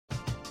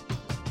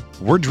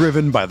We're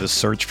driven by the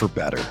search for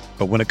better.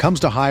 But when it comes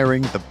to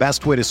hiring, the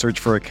best way to search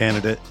for a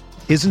candidate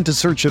isn't to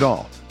search at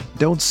all.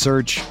 Don't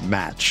search,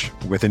 match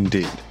with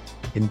Indeed.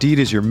 Indeed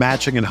is your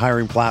matching and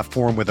hiring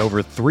platform with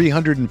over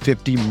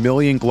 350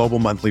 million global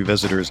monthly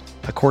visitors,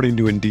 according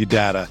to Indeed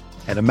data,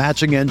 and a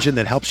matching engine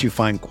that helps you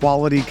find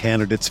quality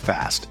candidates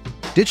fast.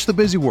 Ditch the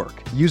busy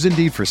work. Use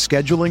Indeed for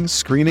scheduling,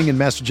 screening, and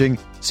messaging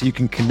so you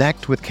can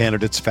connect with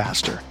candidates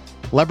faster.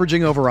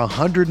 Leveraging over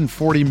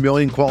 140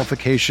 million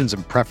qualifications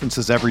and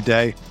preferences every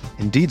day,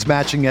 Indeed's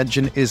matching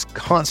engine is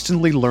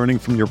constantly learning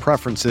from your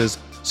preferences,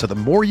 so the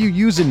more you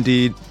use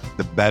Indeed,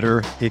 the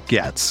better it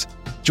gets.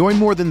 Join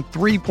more than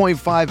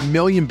 3.5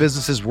 million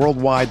businesses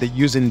worldwide that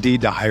use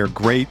Indeed to hire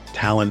great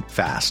talent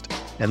fast.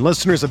 And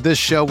listeners of this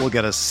show will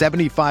get a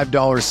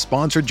 $75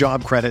 sponsored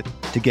job credit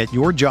to get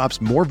your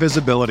jobs more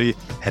visibility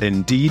at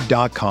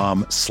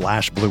Indeed.com/Blue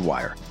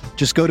Wire.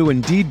 Just go to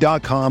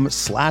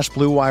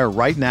Indeed.com/Blue Wire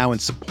right now and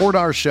support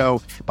our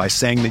show by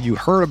saying that you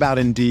heard about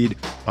Indeed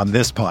on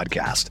this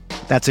podcast.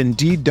 That's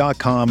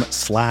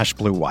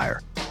Indeed.com/Blue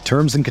Wire.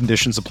 Terms and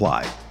conditions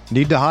apply.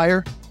 Need to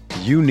hire?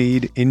 You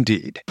need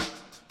Indeed.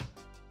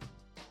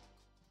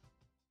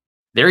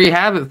 There you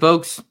have it,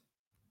 folks.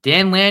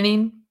 Dan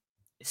Lanning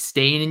is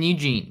staying in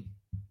Eugene.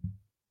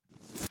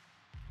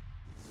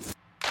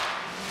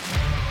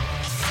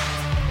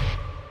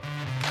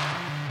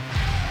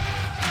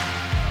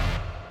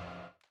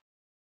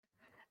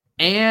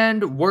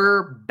 And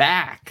we're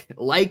back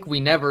like we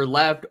never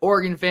left.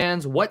 Oregon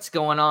fans, what's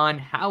going on?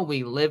 How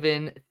we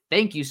living?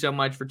 Thank you so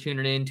much for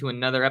tuning in to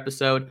another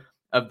episode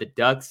of the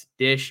Ducks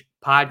Dish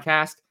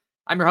podcast.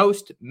 I'm your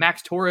host,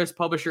 Max Torres,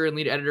 publisher and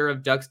lead editor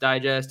of Ducks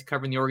Digest,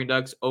 covering the Oregon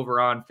Ducks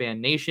over on Fan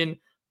Nation,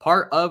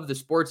 part of the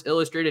Sports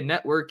Illustrated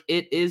Network.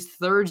 It is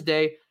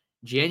Thursday,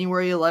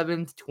 January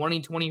 11th,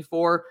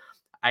 2024.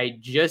 I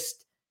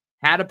just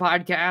had a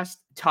podcast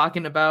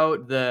talking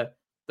about the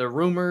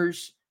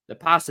rumors, the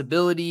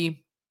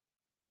possibility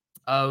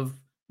of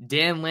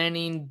Dan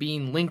Lanning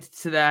being linked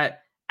to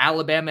that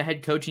Alabama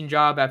head coaching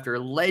job after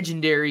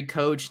legendary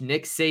coach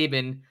Nick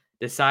Saban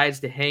decides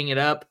to hang it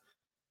up.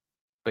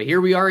 But here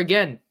we are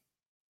again.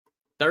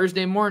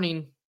 Thursday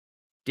morning,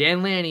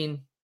 Dan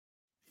Lanning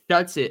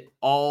shuts it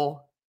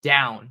all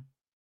down.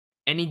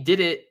 And he did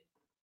it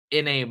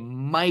in a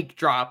mic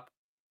drop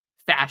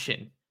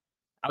fashion.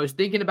 I was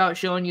thinking about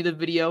showing you the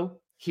video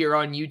here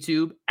on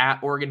YouTube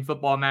at Oregon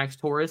Football Max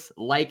Torres.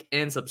 Like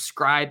and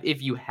subscribe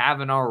if you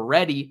haven't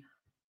already.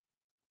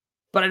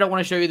 But I don't want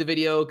to show you the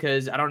video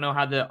because I don't know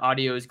how the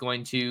audio is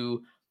going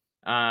to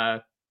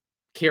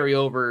carry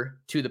over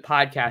to the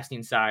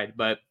podcasting side.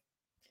 But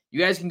you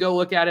guys can go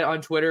look at it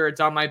on Twitter.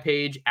 It's on my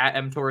page at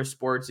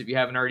mtorresports if you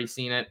haven't already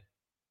seen it.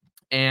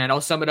 And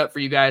I'll sum it up for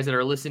you guys that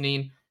are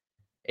listening.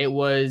 It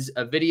was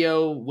a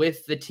video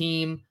with the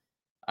team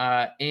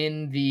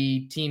in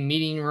the team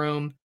meeting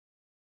room.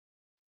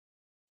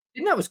 The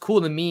thing that was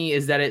cool to me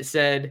is that it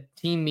said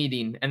team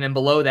meeting, and then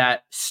below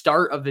that,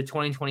 start of the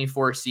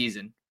 2024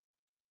 season.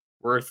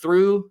 We're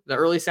through the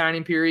early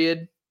signing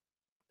period,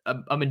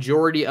 a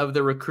majority of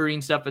the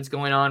recruiting stuff that's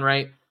going on,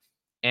 right?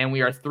 And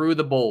we are through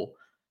the bowl.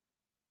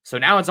 So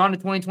now it's on to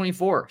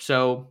 2024.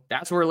 So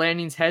that's where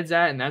Lanning's head's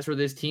at, and that's where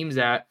this team's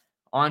at.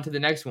 On to the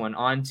next one,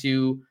 on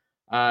to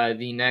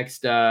the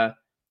next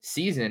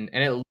season.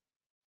 And it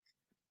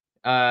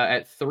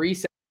at 3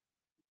 seconds,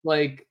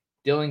 like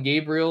Dylan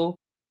Gabriel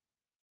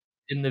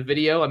in the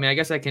video. I mean, I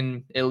guess I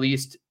can at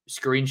least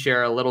screen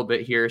share a little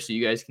bit here so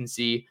you guys can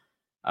see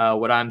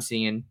what I'm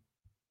seeing.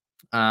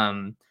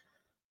 But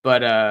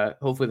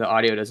hopefully the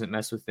audio doesn't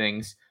mess with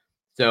things.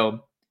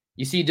 So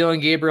you see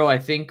Dylan Gabriel, I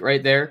think,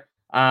 right there.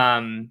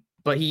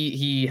 But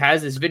he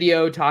has this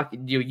video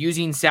talking,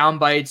 using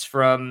sound bites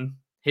from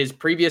his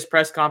previous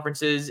press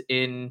conferences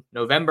in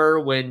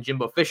November when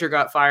Jimbo Fisher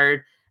got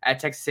fired at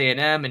Texas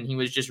A&M, and he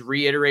was just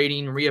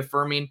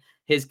reaffirming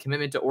his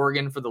commitment to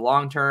Oregon for the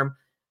long term.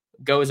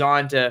 Goes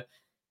on to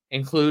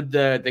include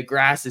the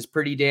grass is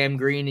pretty damn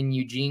green in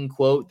Eugene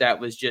quote that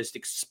was just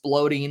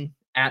exploding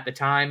at the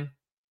time.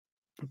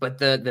 But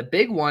the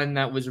big one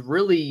that was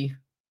really,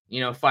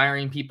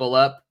 firing people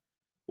up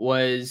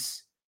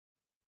was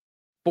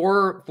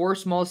four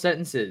small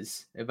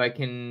sentences. If I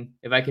can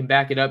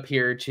back it up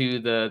here to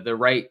the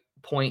right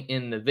point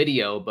in the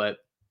video, but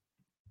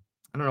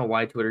I don't know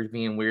why Twitter's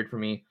being weird for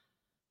me,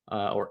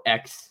 or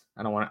X.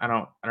 I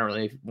don't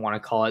really want to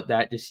call it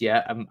that just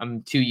yet.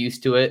 I'm too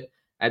used to it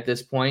at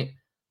this point,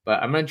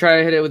 but I'm going to try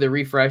to hit it with a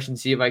refresh and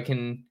see if I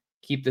can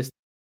keep this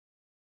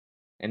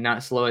and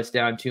not slow us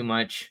down too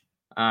much.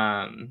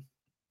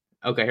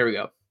 Okay, here we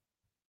go.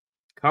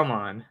 Come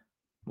on.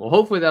 Well,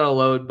 hopefully that'll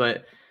load,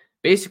 but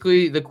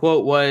basically the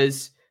quote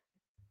was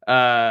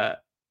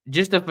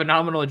just a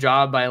phenomenal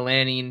job by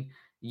Lanning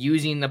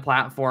using the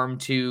platform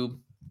to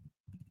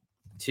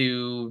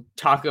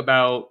talk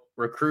about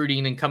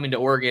recruiting and coming to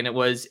Oregon. It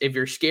was, if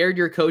you're scared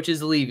your coach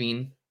is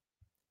leaving,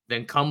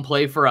 then come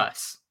play for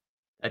us.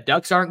 The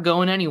Ducks aren't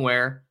going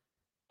anywhere,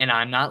 and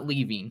I'm not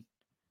leaving.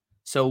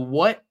 So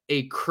what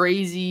a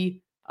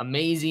crazy,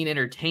 amazing,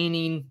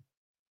 entertaining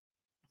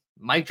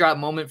mic drop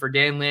moment for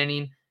Dan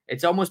Lanning.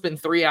 It's almost been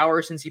 3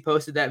 hours since he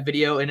posted that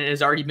video, and it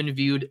has already been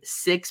viewed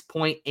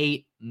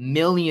 6.8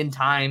 million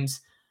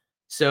times.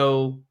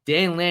 So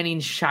Dan Lanning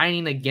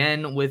shining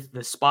again with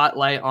the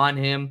spotlight on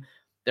him.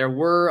 There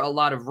were a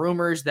lot of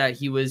rumors that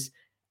he was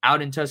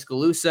out in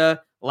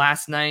Tuscaloosa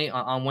last night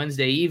on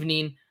Wednesday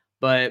evening,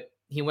 but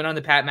he went on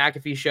the Pat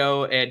McAfee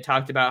show and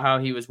talked about how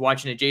he was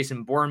watching a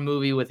Jason Bourne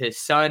movie with his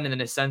son, and then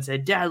his son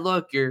said, "Dad,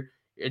 look,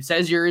 it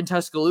says you're in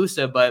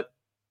Tuscaloosa," but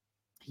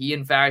he,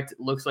 in fact,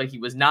 looks like he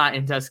was not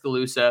in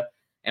Tuscaloosa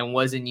and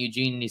was in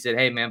Eugene. And he said,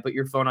 "Hey, man, put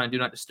your phone on Do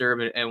Not Disturb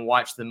and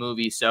watch the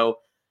movie." So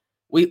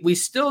we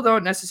still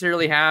don't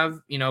necessarily have,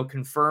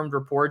 confirmed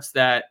reports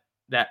that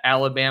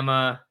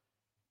Alabama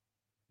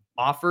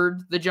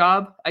offered the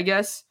job, I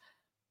guess.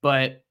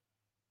 But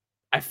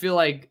I feel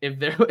like if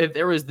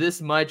there was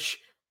this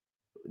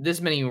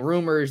many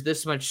rumors,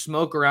 this much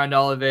smoke around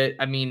all of it,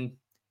 I mean,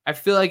 I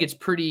feel like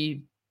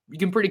you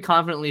can pretty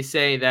confidently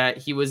say that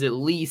he was at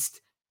least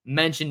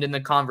mentioned in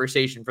the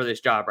conversation for this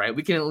job, right?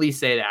 We can at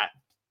least say that.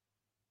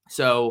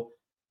 So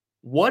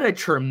what a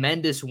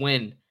tremendous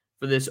win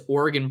for this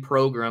Oregon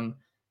program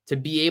to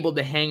be able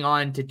to hang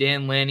on to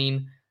Dan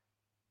Lanning.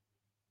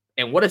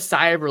 And what a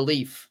sigh of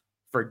relief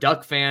for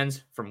Duck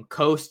fans from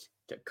coast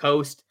to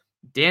coast.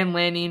 Dan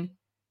Lanning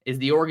is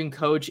the Oregon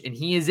coach, and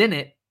he is in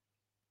it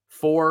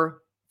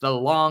for the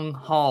long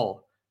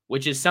haul,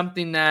 which is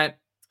something that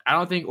I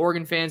don't think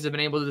Oregon fans have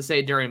been able to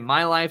say during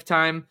my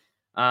lifetime.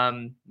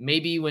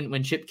 Maybe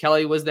when Chip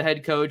Kelly was the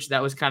head coach,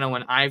 that was kind of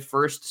when I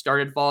first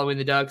started following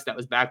the Ducks. That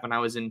was back when I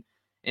was in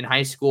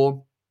high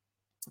school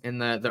in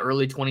the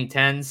early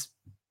 2010s.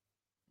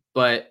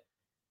 But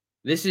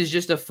this is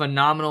just a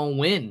phenomenal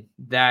win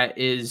that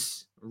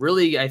is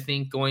really, I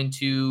think, going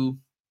to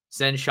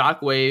send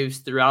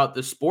shockwaves throughout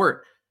the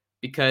sport,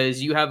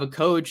 because you have a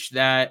coach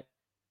that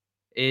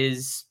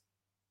is,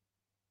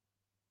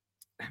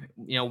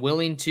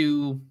 willing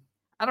to,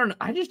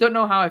 I just don't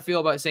know how I feel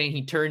about saying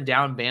he turned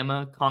down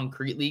Bama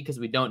concretely, because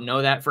we don't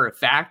know that for a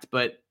fact,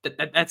 but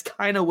that's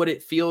kind of what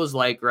it feels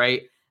like,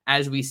 right?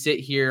 As we sit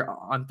here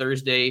on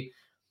Thursday,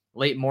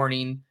 late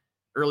morning,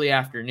 early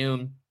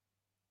afternoon.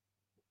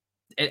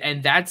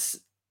 And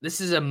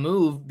this is a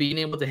move, being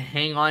able to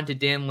hang on to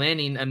Dan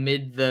Lanning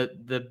amid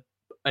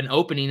an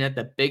opening at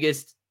the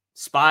biggest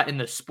spot in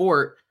the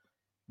sport.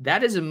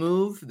 That is a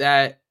move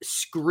that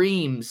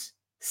screams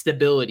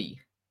stability,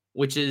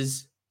 which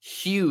is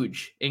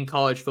huge in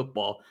college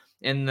football.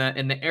 In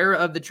the era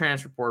of the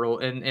transfer portal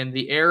and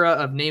the era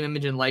of name,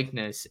 image, and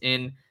likeness,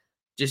 in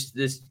just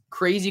this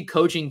crazy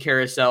coaching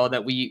carousel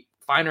that we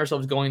find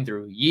ourselves going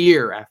through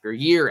year after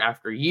year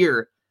after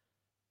year,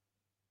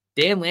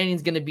 Dan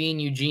Lanning's going to be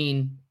in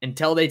Eugene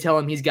until they tell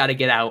him he's got to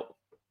get out.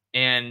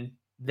 And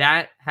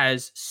that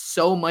has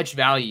so much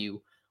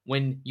value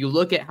when you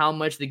look at how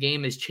much the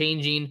game is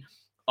changing,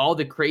 all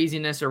the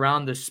craziness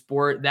around the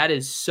sport. That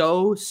is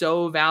so,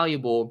 so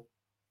valuable.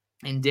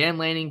 And Dan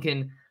Lanning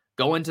can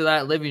go into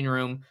that living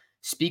room,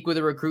 speak with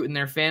a recruit and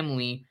their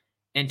family,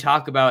 and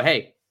talk about,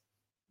 "Hey,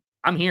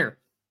 I'm here."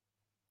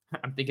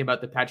 I'm thinking about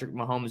the Patrick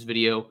Mahomes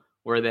video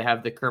where they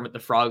have the Kermit the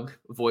Frog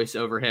voice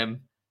over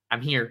him.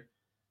 "I'm here."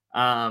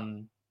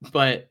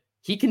 But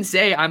he can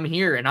say, "I'm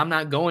here and I'm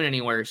not going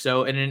anywhere."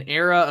 So in an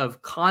era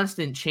of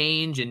constant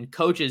change and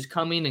coaches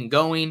coming and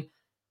going,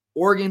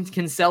 Oregon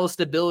can sell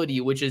stability,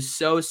 which is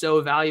so,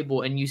 so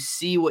valuable. And you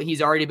see what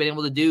he's already been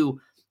able to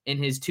do in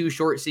his 2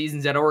 short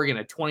seasons at Oregon,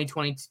 a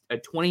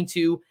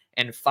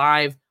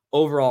 22-5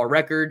 overall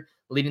record,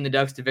 leading the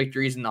Ducks to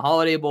victories in the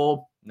Holiday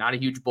Bowl. Not a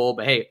huge bowl,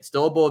 but hey,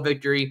 still a bowl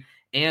victory.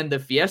 And the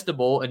Fiesta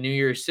Bowl, a New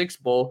Year's Six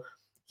bowl.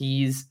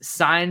 He's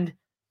signed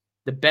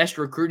the best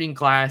recruiting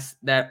class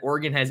that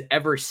Oregon has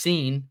ever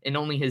seen in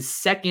only his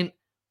second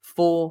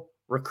full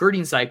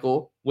recruiting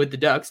cycle with the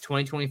Ducks.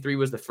 2023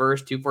 was the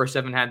first.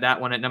 247 had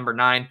that one at number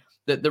 9.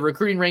 The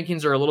recruiting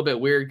rankings are a little bit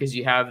weird because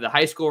you have the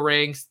high school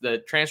ranks, the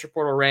transfer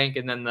portal rank,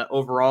 and then the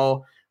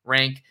overall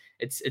rank.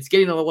 It's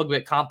getting a little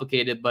bit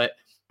complicated, but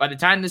by the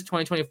time this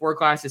 2024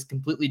 class is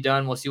completely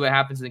done, we'll see what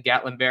happens in the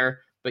Gatlin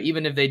Bear. But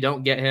even if they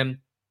don't get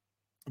him,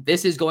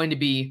 this is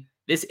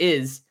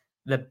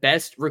the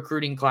best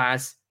recruiting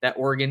class that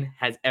Oregon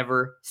has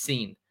ever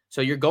seen.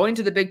 So you're going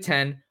to the Big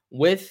Ten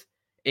with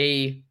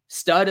a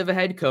stud of a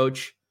head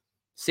coach.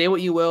 Say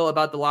what you will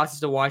about the losses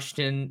to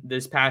Washington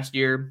this past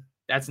year.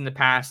 That's in the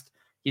past.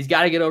 He's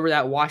got to get over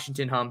that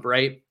Washington hump,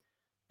 right?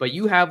 But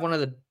you have one of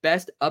the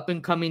best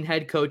up-and-coming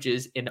head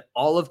coaches in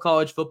all of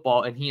college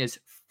football, and he is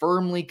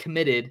firmly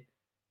committed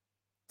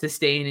to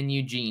staying in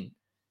Eugene.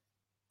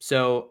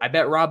 So I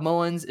bet Rob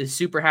Mullins is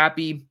super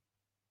happy.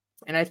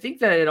 And I think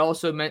that it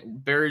also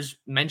bears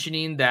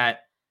mentioning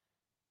that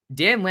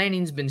Dan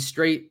Lanning's been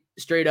straight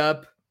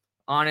up,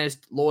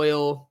 honest,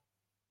 loyal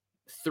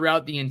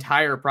throughout the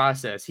entire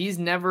process. He's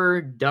never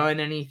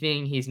done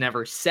anything. He's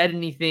never said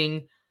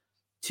anything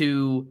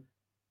to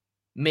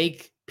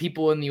make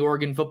people in the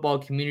Oregon football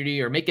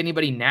community or make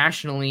anybody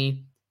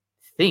nationally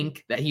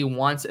think that he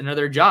wants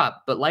another job.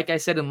 But like I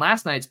said in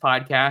last night's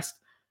podcast,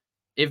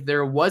 if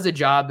there was a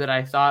job that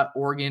I thought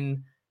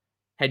Oregon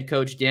head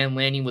coach Dan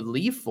Lanning would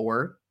leave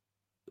for,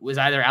 was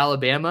either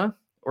Alabama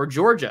or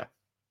Georgia,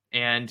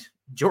 and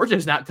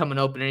Georgia's not coming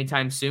open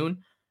anytime soon.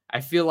 I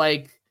feel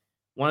like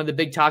one of the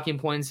big talking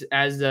points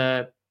as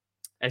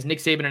Nick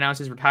Saban announced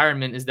his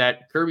retirement is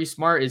that Kirby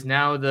Smart is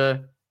now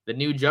the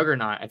new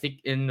juggernaut. I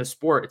think in the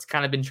sport, it's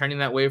kind of been trending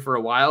that way for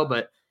a while,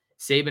 but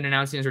Saban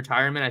announcing his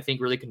retirement, I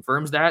think really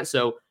confirms that.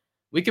 So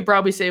we could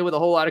probably say with a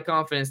whole lot of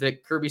confidence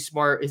that Kirby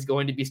Smart is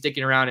going to be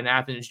sticking around in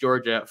Athens,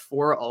 Georgia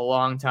for a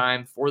long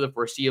time, for the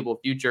foreseeable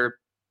future.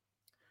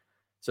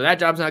 So that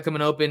job's not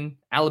coming open.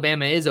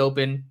 Alabama is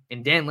open,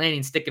 and Dan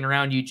Lanning's sticking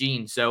around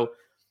Eugene. So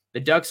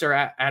the Ducks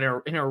are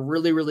in a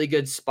really, really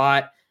good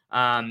spot.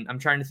 I'm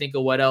trying to think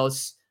of what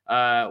else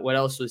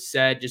was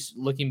said. Just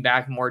looking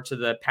back more to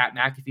the Pat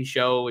McAfee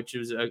show, which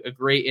was a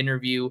great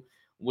interview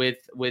with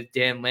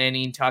Dan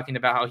Lanning, talking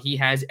about how he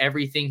has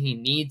everything he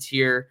needs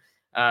here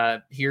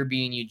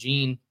being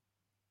Eugene,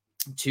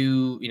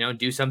 to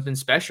do something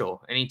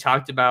special. And he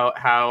talked about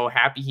how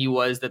happy he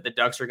was that the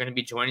Ducks are going to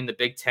be joining the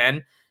Big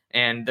Ten,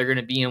 and they're going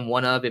to be in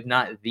one of, if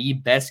not the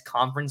best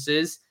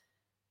conferences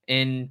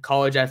in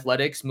college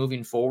athletics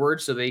moving forward.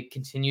 So they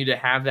continue to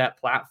have that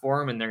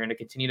platform, and they're going to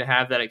continue to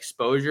have that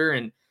exposure,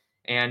 and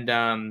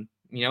kind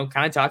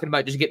of talking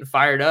about just getting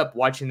fired up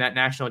watching that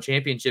national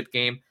championship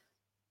game.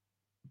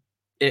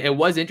 It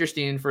was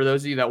interesting for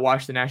those of you that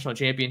watched the national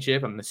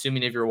championship. I'm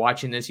assuming if you're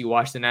watching this, you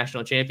watched the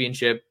national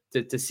championship,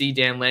 to see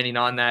Dan Lanning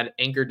on that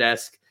anchor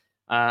desk,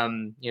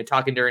 talking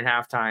during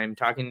halftime,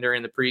 talking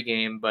during the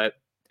pregame,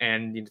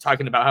 and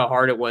talking about how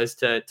hard it was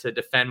to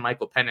defend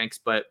Michael Penix.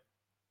 But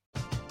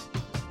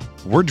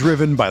we're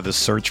driven by the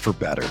search for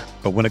better.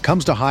 But when it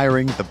comes to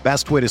hiring, the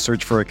best way to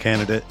search for a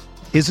candidate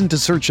isn't to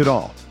search at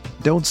all.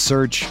 Don't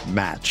search,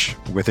 match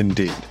with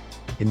Indeed.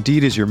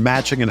 Indeed is your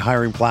matching and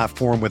hiring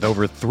platform with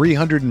over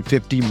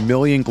 350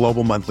 million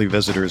global monthly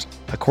visitors,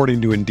 according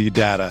to Indeed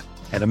data,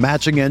 and a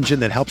matching engine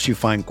that helps you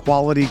find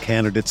quality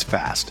candidates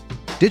fast.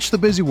 Ditch the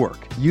busy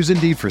work. Use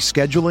Indeed for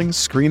scheduling,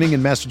 screening,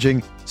 and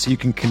messaging so you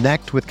can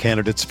connect with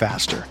candidates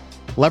faster.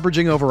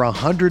 Leveraging over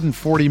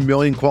 140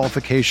 million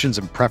qualifications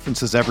and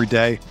preferences every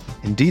day,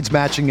 Indeed's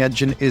matching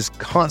engine is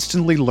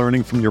constantly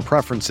learning from your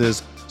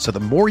preferences, so the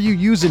more you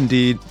use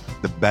Indeed,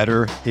 the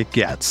better it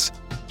gets.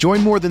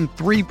 Join more than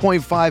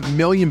 3.5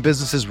 million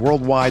businesses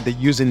worldwide that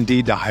use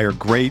Indeed to hire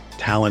great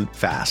talent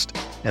fast.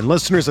 And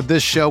listeners of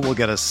this show will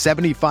get a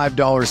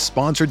 $75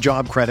 sponsored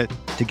job credit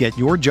to get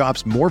your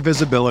jobs more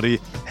visibility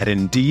at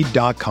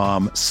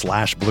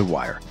Indeed.com/Blue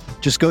Wire.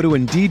 Just go to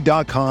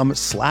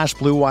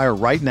Indeed.com/Blue Wire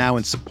right now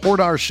and support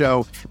our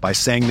show by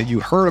saying that you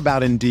heard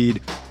about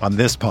Indeed on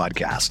this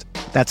podcast.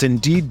 That's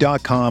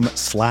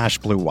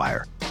Indeed.com/Blue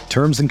Wire.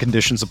 Terms and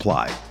conditions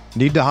apply.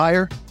 Need to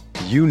hire?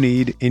 You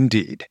need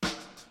Indeed.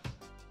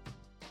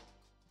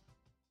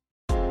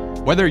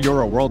 Whether you're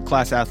a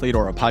world-class athlete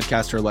or a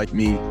podcaster like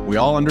me, we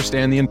all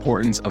understand the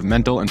importance of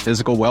mental and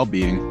physical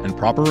well-being and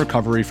proper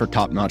recovery for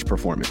top-notch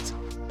performance.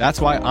 That's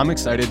why I'm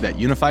excited that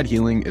Unified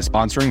Healing is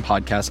sponsoring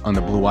podcasts on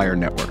the Blue Wire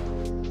Network.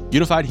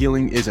 Unified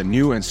Healing is a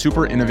new and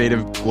super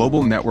innovative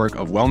global network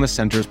of wellness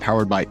centers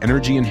powered by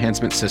Energy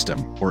Enhancement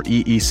System, or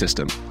EE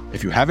System.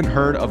 If you haven't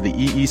heard of the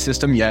EE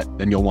System yet,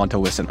 then you'll want to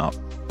listen up.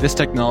 This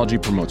technology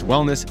promotes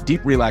wellness,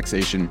 deep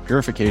relaxation,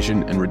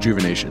 purification, and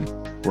rejuvenation.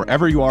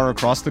 Wherever you are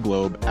across the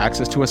globe,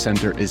 access to a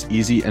center is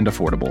easy and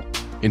affordable.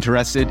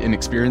 Interested in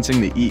experiencing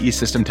the EE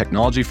System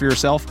technology for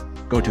yourself?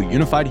 Go to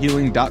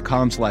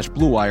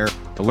unifiedhealing.com/Blue Wire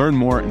to learn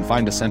more and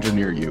find a center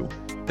near you.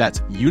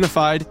 That's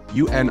unified,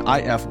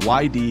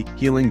 UNIFYD,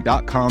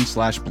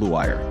 healing.com/Blue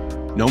Wire.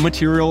 No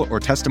material or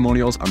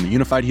testimonials on the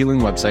Unified Healing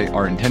website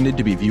are intended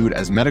to be viewed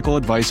as medical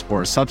advice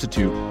or a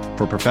substitute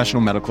for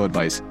professional medical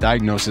advice,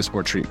 diagnosis,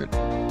 or treatment.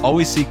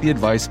 Always seek the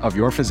advice of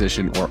your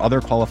physician or other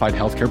qualified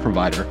healthcare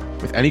provider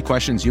with any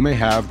questions you may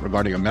have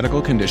regarding a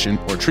medical condition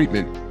or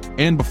treatment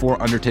and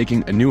before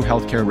undertaking a new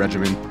healthcare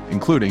regimen,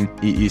 including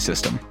EE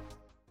System.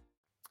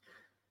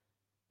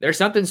 There's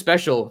something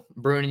special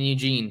brewing in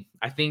Eugene.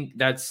 I think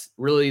that's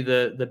really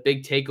the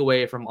big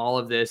takeaway from all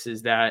of this,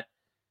 is that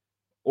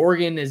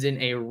Oregon is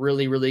in a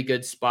really, really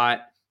good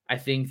spot. I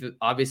think that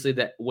obviously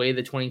the way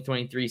the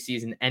 2023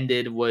 season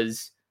ended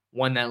was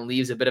one that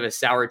leaves a bit of a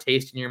sour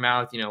taste in your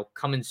mouth,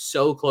 coming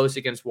so close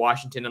against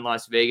Washington and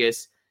Las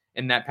Vegas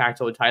in that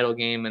Pac-12 title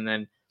game. And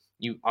then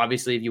you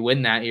obviously, if you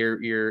win that,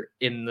 you're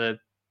in the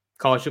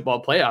college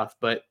football playoff,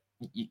 but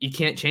you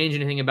can't change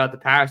anything about the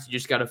past. You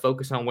just got to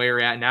focus on where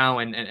you're at now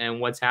and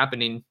what's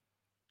happening.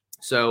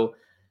 So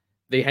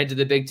they head to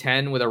the Big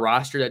Ten with a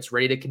roster that's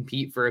ready to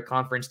compete for a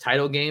conference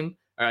title game,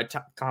 or a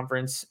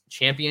conference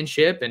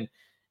championship,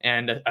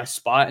 and a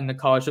spot in the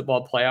college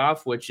football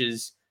playoff, which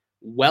is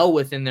well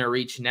within their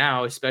reach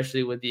now,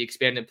 especially with the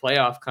expanded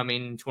playoff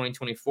coming in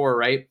 2024,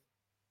 right?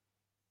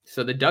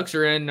 So the Ducks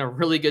are in a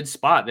really good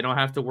spot. They don't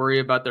have to worry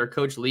about their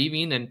coach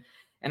leaving. And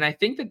I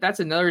think that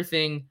that's another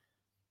thing.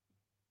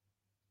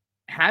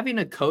 Having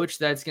a coach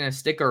that's going to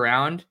stick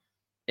around,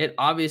 it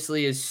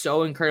obviously is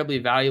so incredibly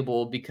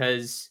valuable,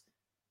 because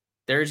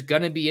there's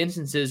going to be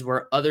instances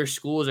where other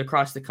schools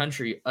across the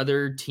country,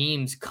 other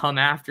teams come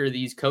after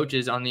these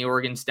coaches on the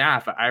Oregon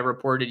staff. I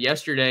reported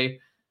yesterday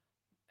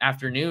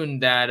afternoon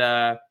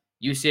that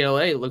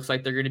UCLA looks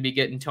like they're going to be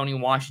getting Tony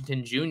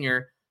Washington Jr.,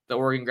 the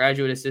Oregon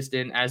graduate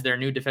assistant, as their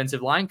new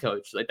defensive line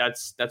coach. Like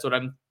that's what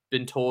I've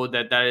been told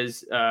that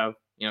is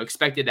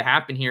expected to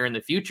happen here in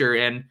the future.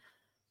 And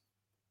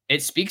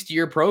it speaks to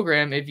your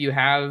program if you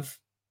have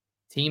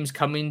teams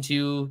coming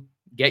to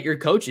get your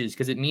coaches,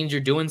 because it means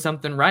you're doing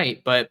something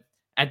right. But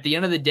at the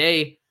end of the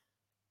day,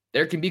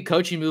 there can be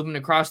coaching movement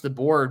across the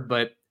board.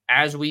 But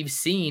as we've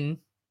seen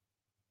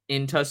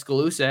in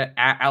Tuscaloosa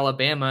at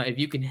Alabama, if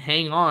you can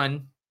hang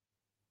on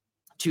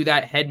to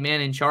that head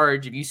man in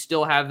charge, if you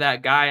still have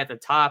that guy at the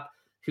top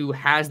who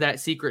has that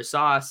secret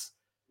sauce,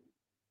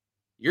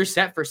 you're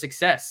set for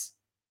success.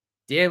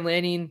 Dan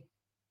Lanning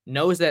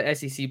knows that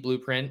SEC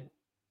blueprint.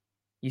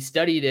 He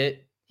studied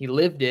it, he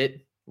lived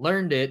it,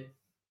 learned it,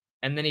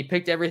 and then he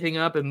picked everything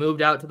up and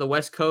moved out to the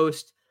West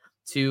Coast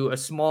to a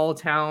small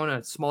town,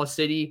 a small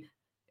city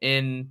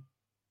in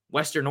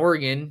Western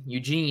Oregon,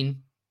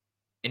 Eugene,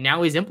 and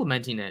now he's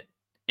implementing it.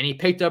 And he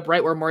picked up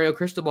right where Mario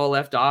Cristobal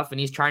left off, and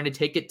he's trying to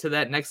take it to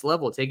that next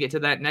level, take it to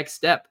that next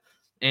step.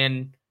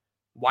 And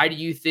why do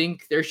you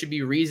think there should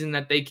be reason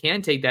that they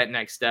can take that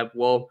next step?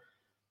 Well,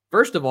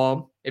 first of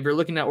all, if you're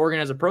looking at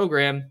Oregon as a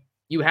program,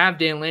 you have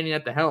Dan Lanning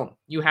at the helm.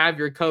 You have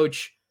your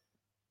coach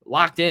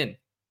locked in.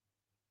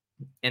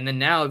 And then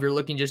now, if you're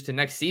looking just to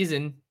next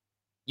season,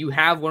 you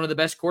have one of the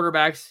best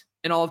quarterbacks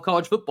in all of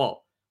college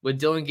football, with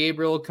Dillon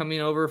Gabriel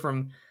coming over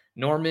from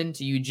Norman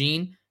to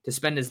Eugene to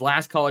spend his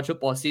last college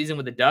football season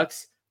with the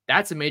Ducks.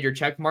 That's a major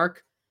check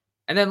mark.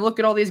 And then look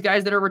at all these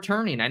guys that are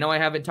returning. I know I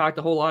haven't talked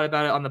a whole lot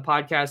about it on the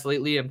podcast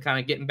lately. I'm kind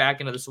of getting back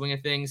into the swing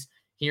of things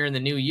here in the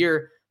new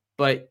year.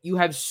 But you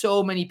have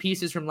so many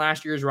pieces from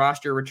last year's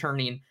roster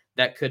returning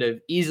that could have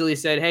easily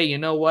said, hey, you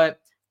know what?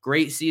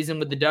 Great season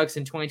with the Ducks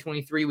in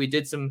 2023. We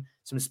did some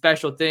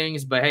special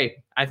things, but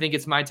hey, I think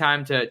it's my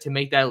time to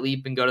make that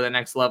leap and go to the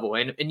next level.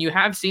 And you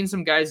have seen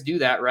some guys do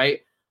that, right?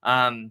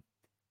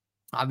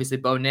 Obviously,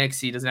 Bo Nix,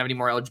 he doesn't have any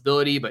more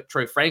eligibility, but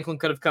Troy Franklin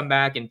could have come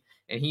back and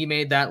he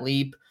made that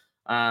leap.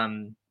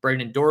 Brandon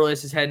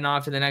Dorlus is heading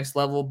off to the next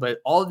level, but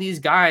all of these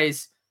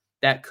guys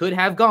that could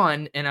have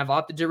gone and have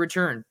opted to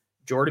return.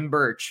 Jordan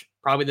Birch,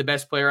 probably the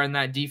best player on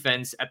that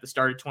defense at the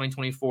start of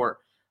 2024.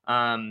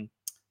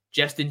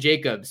 Justin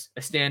Jacobs,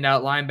 a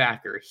standout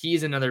linebacker.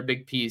 He's another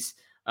big piece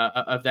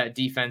of that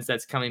defense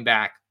that's coming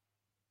back.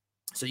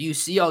 So you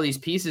see all these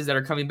pieces that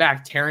are coming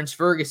back. Terrence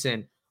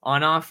Ferguson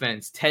on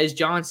offense, Tez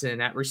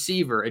Johnson at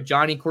receiver, a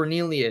Johnny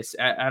Cornelius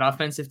at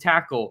offensive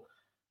tackle.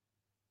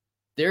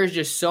 There's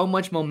just so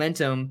much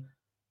momentum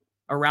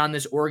around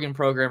this Oregon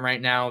program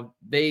right now.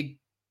 They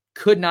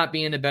could not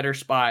be in a better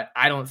spot,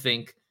 I don't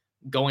think,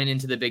 going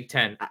into the Big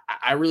Ten.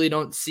 I really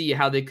don't see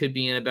how they could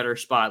be in a better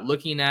spot.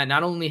 Looking at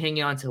not only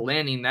hanging on to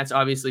Lanning, that's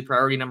obviously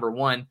priority number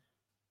one,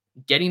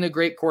 getting a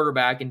great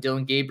quarterback in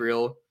Dillon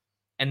Gabriel,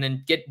 and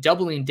then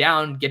doubling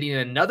down, getting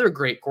another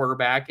great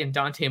quarterback in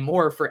Dante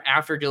Moore for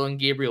after Dillon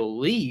Gabriel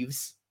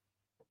leaves,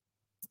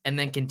 and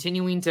then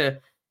continuing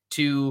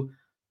to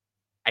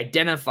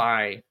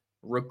identify,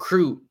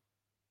 recruit,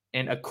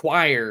 and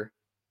acquire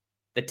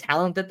the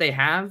talent that they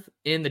have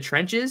in the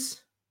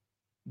trenches.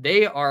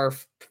 They are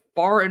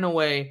far and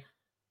away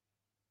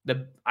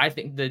I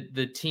think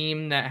the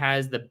team that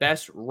has the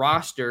best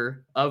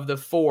roster of the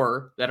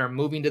four that are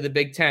moving to the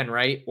Big Ten,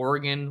 right?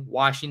 Oregon,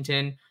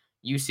 Washington,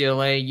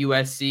 UCLA,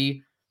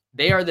 USC.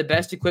 They are the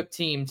best equipped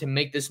team to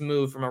make this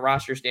move from a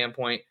roster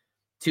standpoint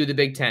to the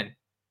Big Ten.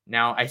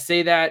 Now, I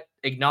say that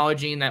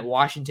acknowledging that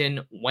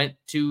Washington went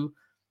to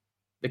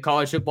the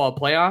college football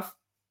playoff,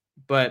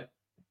 but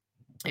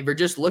if you're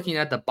just looking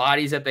at the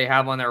bodies that they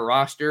have on their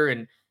roster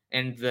and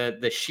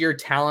the sheer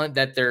talent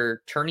that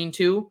they're turning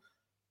to,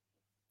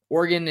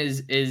 Oregon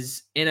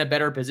is in a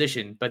better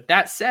position. But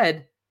that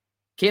said,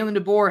 Kalen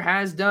DeBoer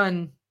has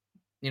done,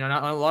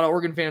 not a lot of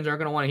Oregon fans aren't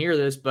going to want to hear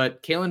this,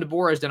 but Kalen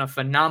DeBoer has done a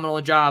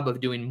phenomenal job of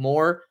doing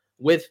more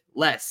with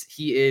less.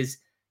 He is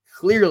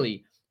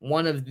clearly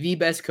one of the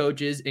best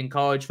coaches in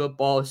college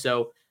football.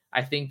 So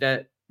I think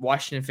that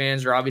Washington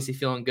fans are obviously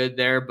feeling good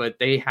there, but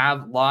they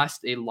have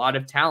lost a lot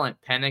of talent.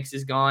 Penix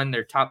is gone.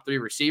 Their top three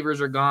receivers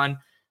are gone.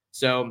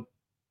 So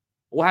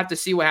we'll have to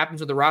see what happens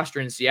with the roster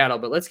in Seattle.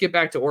 But let's get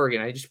back to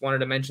Oregon. I just wanted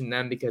to mention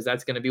them because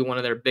that's going to be one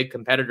of their big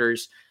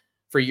competitors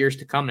for years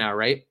to come now,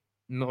 right?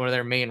 One of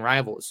their main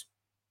rivals.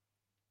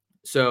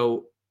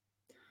 So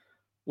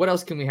what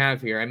else can we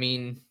have here? I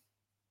mean,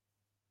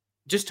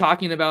 just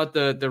talking about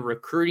the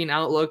recruiting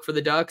outlook for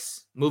the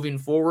Ducks moving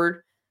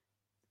forward.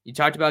 You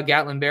talked about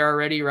Gatlin Bear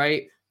already,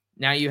 right?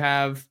 Now you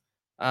have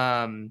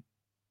the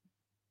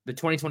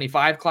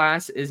 2025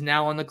 class is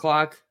now on the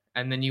clock.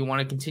 And then you want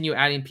to continue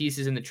adding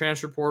pieces in the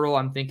transfer portal.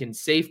 I'm thinking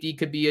safety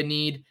could be a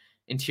need,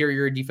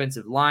 interior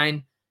defensive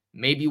line,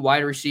 maybe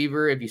wide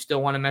receiver if you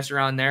still want to mess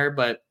around there.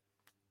 But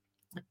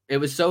it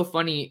was so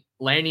funny.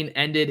 Lanning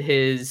ended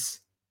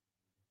his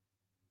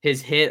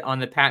hit on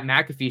the Pat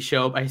McAfee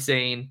show by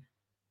saying,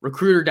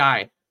 recruit or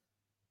die.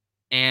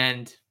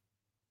 And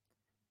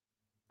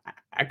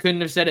I couldn't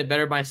have said it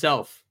better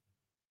myself.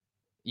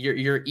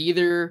 You're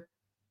either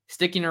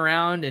sticking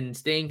around and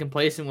staying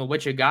complacent with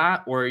what you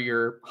got, or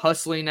you're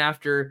hustling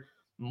after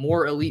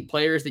more elite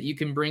players that you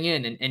can bring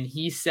in. And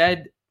he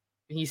said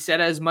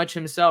as much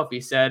himself.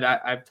 He said,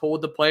 I've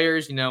told the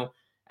players,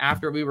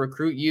 after we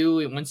recruit you,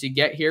 and once you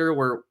get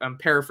here, I'm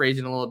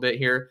paraphrasing a little bit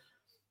here.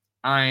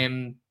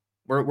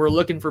 We're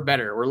looking for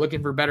better. We're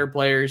looking for better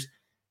players.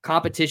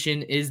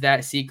 Competition is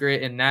that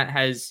secret, and that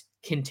has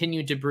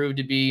continued to prove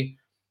to be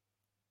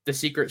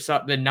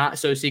the not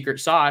so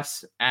secret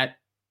sauce at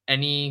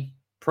any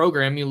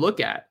program you look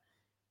at.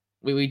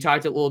 We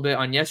talked a little bit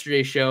on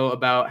yesterday's show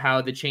about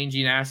how the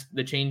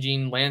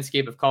changing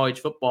landscape of college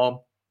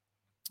football,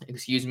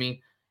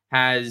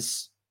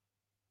 has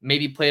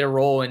maybe played a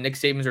role in Nick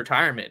Saban's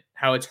retirement,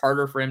 how it's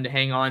harder for him to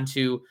hang on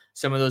to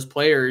some of those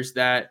players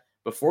that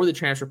before the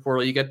transfer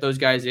portal, you get those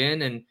guys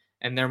in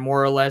and they're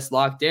more or less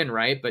locked in,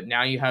 right? But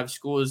now you have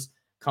schools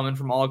coming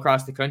from all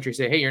across the country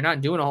say, hey, you're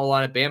not doing a whole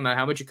lot at Bama.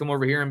 How about you come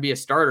over here and be a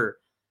starter?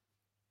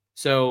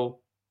 So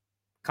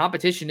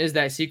competition is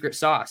that secret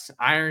sauce.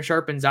 Iron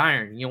sharpens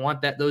iron. You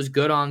want those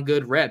good on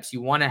good reps.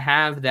 You want to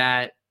have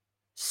that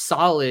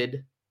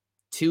solid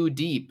 2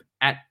 deep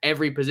at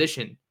every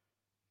position.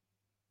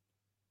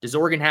 Does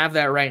Oregon have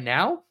that right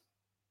now?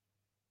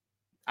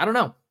 I don't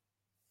know.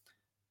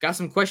 Got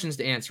some questions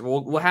to answer.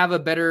 We'll have a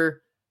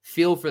better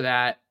feel for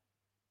that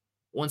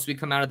once we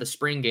come out of the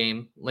spring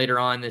game later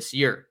on this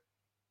year.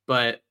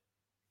 But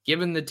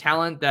given the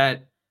talent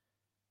that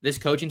this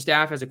coaching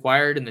staff has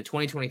acquired in the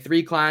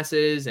 2023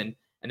 classes and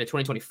the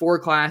 2024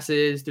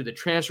 classes through the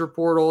transfer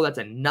portal, that's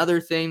another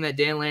thing that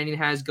Dan Lanning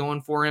has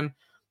going for him.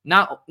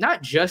 Not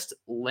just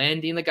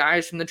landing the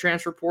guys from the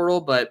transfer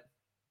portal, but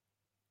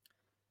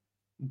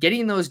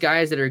getting those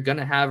guys that are going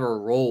to have a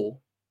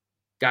role,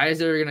 guys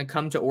that are going to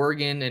come to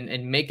Oregon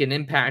and make an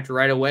impact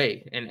right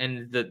away.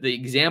 And the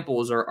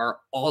examples are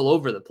all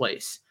over the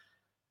place.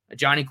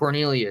 Johnny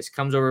Cornelius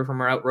comes over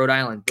from Rhode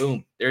Island.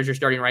 Boom. There's your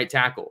starting right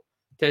tackle.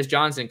 Tez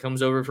Johnson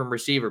comes over from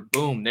receiver.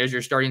 Boom. There's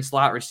your starting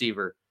slot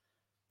receiver.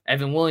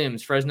 Evan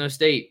Williams, Fresno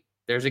State.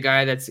 There's a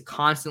guy that's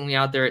constantly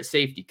out there at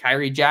safety.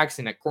 Kyrie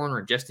Jackson at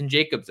corner. Justin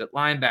Jacobs at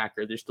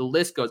linebacker. The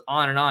list goes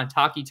on and on.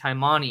 Taki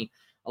Taimani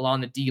along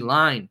the D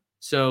line.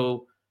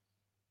 So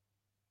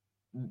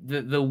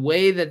the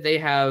way that they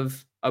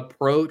have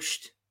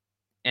approached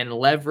and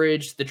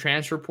leveraged the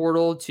transfer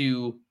portal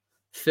to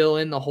fill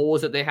in the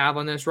holes that they have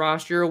on this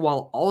roster,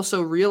 while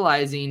also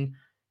realizing,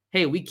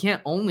 hey, we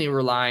can't only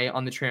rely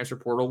on the transfer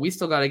portal. We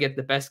still got to get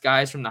the best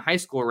guys from the high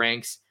school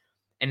ranks,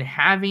 and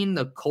having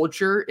the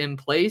culture in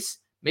place.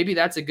 Maybe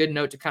that's a good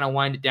note to kind of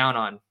wind it down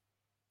on.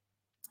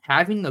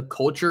 Having the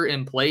culture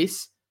in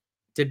place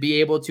to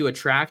be able to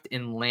attract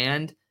and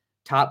land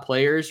top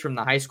players from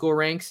the high school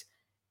ranks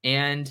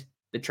and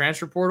the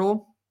transfer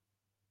portal,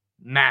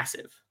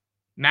 massive.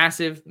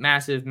 Massive,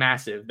 massive,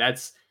 massive.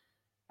 That's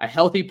a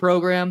healthy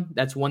program.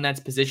 That's one that's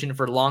positioned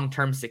for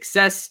long-term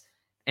success.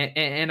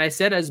 And I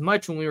said as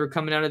much when we were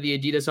coming out of the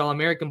Adidas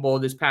All-American Bowl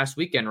this past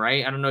weekend,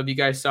 right? I don't know if you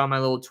guys saw my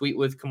little tweet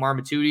with Kamar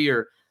Matudi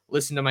or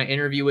listened to my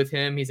interview with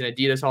him. He's an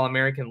Adidas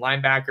All-American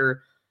linebacker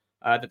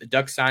that the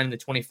Ducks signed in the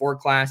 24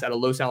 class out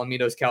of Los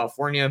Alamitos,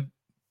 California.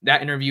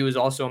 That interview is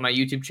also on my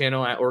YouTube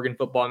channel at Oregon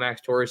Football Max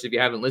Torres if you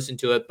haven't listened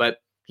to it. But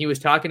he was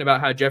talking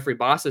about how Jeffrey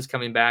Boss is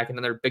coming back,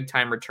 another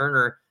big-time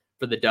returner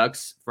for the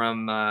Ducks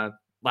from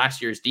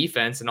last year's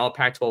defense and all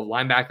Pac-12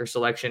 linebacker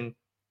selection.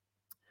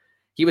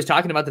 He was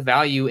talking about the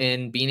value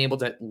in being able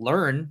to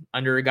learn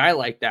under a guy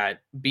like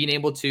that, being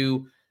able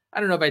to, I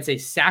don't know if I'd say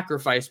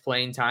sacrifice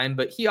playing time,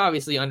 but he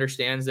obviously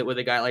understands that with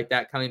a guy like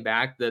that coming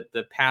back, that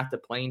the path to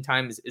playing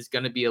time is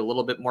going to be a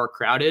little bit more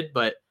crowded.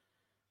 But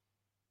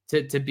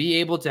to be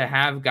able to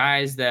have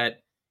guys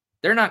that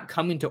they're not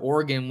coming to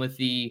Oregon with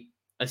the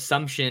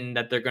assumption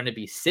that they're going to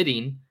be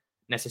sitting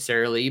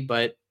necessarily,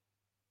 but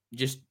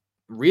just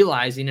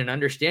realizing and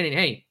understanding,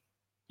 hey,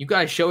 you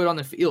guys show it on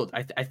the field.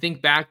 I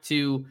think back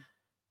to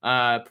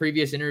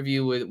previous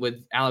interview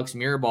with Alex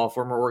Mirabal,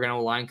 former Oregon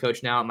line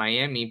coach now at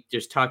Miami,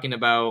 just talking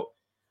about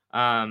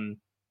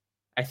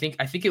I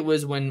think it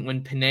was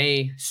when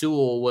Penei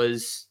Sewell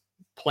was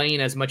playing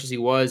as much as he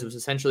was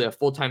essentially a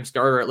full-time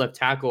starter at left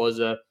tackle as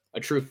a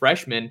true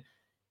freshman.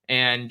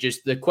 And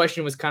just the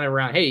question was kind of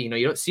around, hey,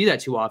 you don't see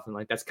that too often.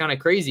 Like, that's kind of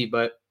crazy.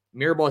 But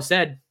Mirabal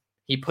said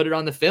he put it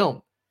on the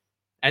film.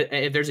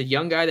 If there's a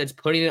young guy that's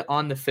putting it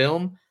on the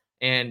film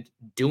and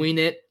doing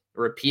it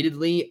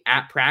repeatedly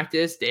at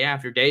practice, day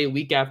after day,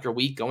 week after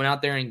week, going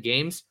out there in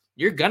games,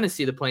 you're going to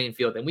see the playing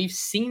field. And we've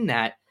seen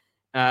that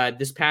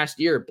this past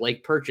year.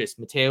 Blake Purchase,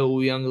 Mateo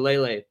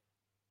Uyunglele,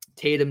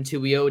 Tatum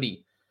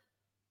Tuioti.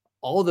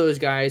 All those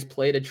guys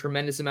played a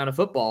tremendous amount of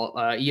football.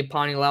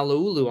 Iapani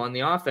Laulaulu on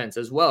the offense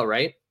as well,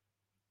 right?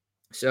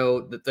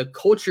 So the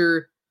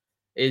culture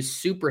is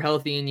super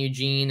healthy in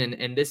Eugene,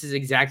 and this is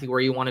exactly where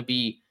you want to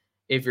be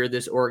if you're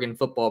this Oregon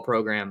football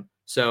program.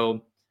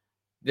 So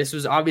this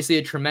was obviously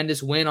a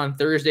tremendous win on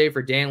Thursday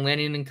for Dan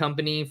Lanning and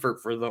company, for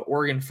the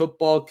Oregon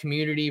football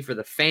community, for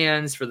the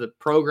fans, for the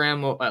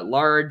program at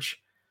large.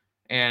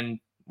 And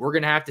we're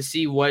going to have to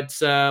see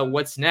what's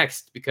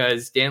next,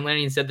 because Dan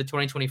Lanning said the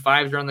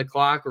 2025s are on the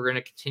clock. We're going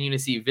to continue to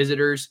see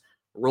visitors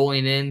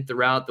rolling in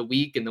throughout the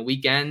week and the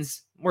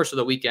weekends, more so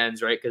the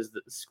weekends, right? Because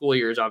the school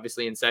year is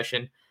obviously in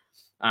session.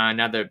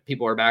 Now that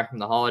people are back from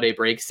the holiday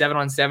break,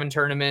 7-on-7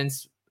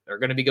 tournaments are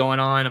going to be going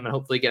on. I'm going to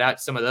hopefully get out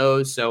some of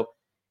those. So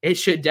it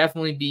should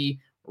definitely be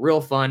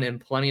real fun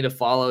and plenty to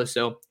follow.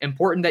 So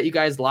important that you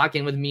guys lock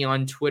in with me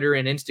on Twitter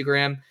and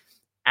Instagram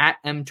at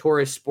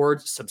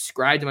mtorresports.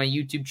 Subscribe to my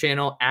YouTube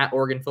channel at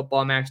Oregon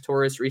Football Max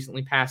Torres.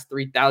 Recently passed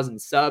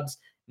 3,000 subs.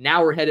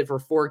 Now we're headed for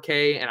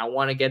 4K, and I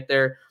want to get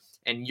there.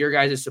 And your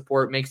guys'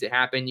 support makes it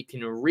happen. You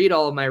can read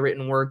all of my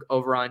written work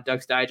over on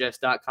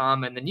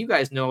ducksdigest.com, and then you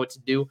guys know what to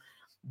do.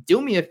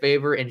 Do me a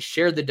favor and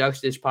share the Ducks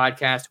Dish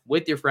podcast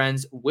with your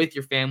friends, with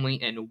your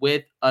family, and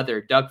with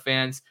other Duck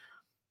fans.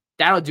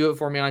 That'll do it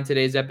for me on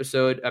today's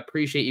episode.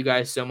 Appreciate you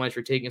guys so much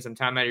for taking some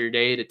time out of your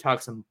day to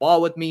talk some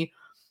ball with me,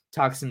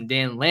 talk some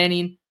Dan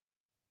Lanning.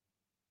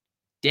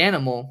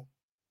 Dan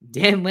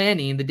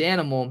Lanning, the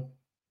Danimal,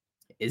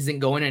 isn't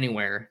going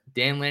anywhere.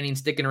 Dan Lanning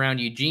sticking around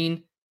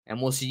Eugene,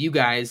 and we'll see you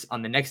guys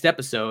on the next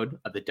episode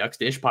of the Ducks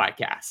Dish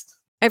podcast.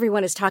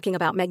 Everyone is talking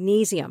about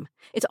magnesium.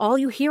 It's all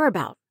you hear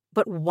about.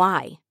 But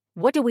why?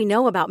 What do we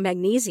know about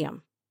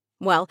magnesium?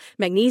 Well,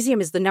 magnesium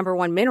is the number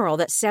one mineral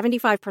that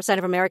 75%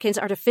 of Americans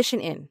are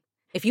deficient in.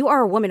 If you are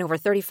a woman over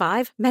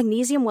 35,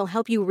 magnesium will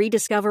help you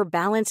rediscover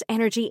balance,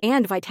 energy,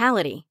 and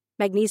vitality.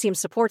 Magnesium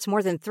supports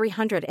more than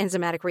 300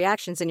 enzymatic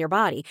reactions in your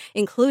body,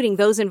 including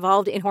those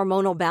involved in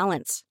hormonal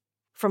balance.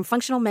 From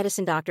functional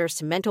medicine doctors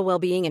to mental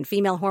well-being and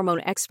female hormone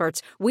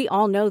experts, we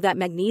all know that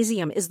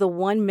magnesium is the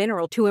one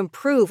mineral to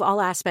improve all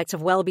aspects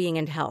of well-being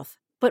and health.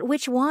 But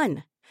which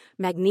one?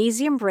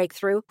 Magnesium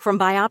Breakthrough from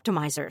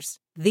Bioptimizers,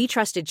 the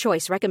trusted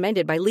choice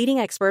recommended by leading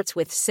experts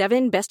with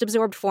 7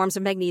 best-absorbed forms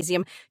of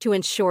magnesium to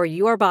ensure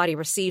your body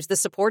receives the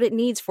support it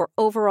needs for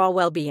overall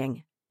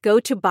well-being. Go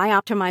to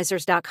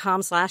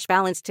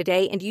bioptimizers.com/balance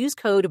today and use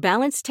code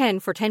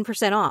BALANCE10 for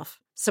 10% off.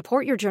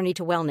 Support your journey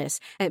to wellness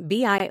at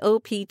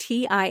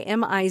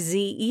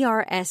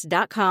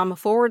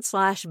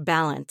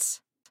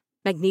bioptimizers.com/balance.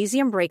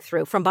 Magnesium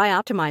Breakthrough from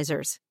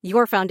Bioptimizers,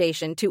 your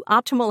foundation to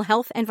optimal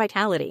health and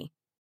vitality.